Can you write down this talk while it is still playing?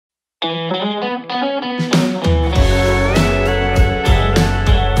Lately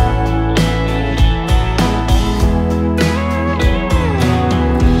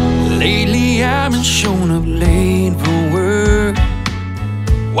I've been showing up late for work,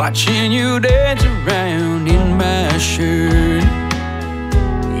 watching you dance around in my shirt.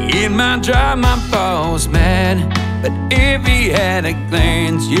 It might drive my boss mad, but if he had a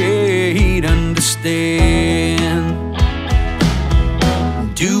glance, yeah, he'd understand.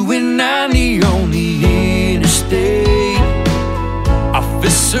 Doing 90 on the interstate,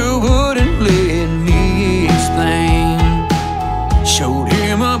 officer wouldn't let me explain. Showed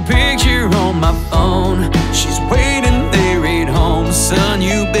him a picture on my phone. She's waiting there at home. Son,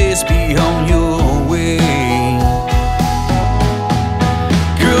 you best be on your way.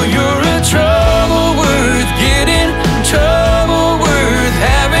 Girl, you're a trouble worth getting, trouble worth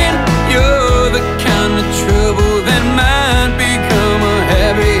having. You're the kind of trouble that might become a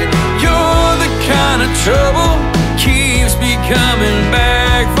habit. You're the kind of trouble keeps me coming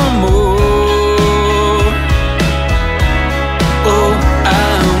back for more. Oh,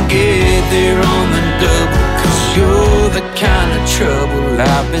 I'll get there on the double, 'cause you're the kind of trouble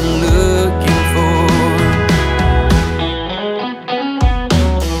I've been looking for.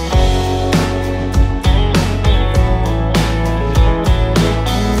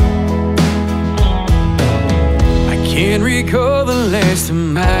 I can't recall the last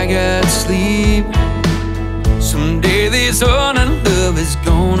time I got sleep. Someday this honest love is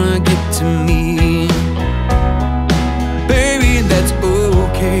gonna get to me. Baby, that's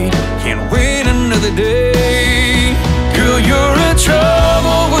okay, can't wait another day. Girl, you're a trouble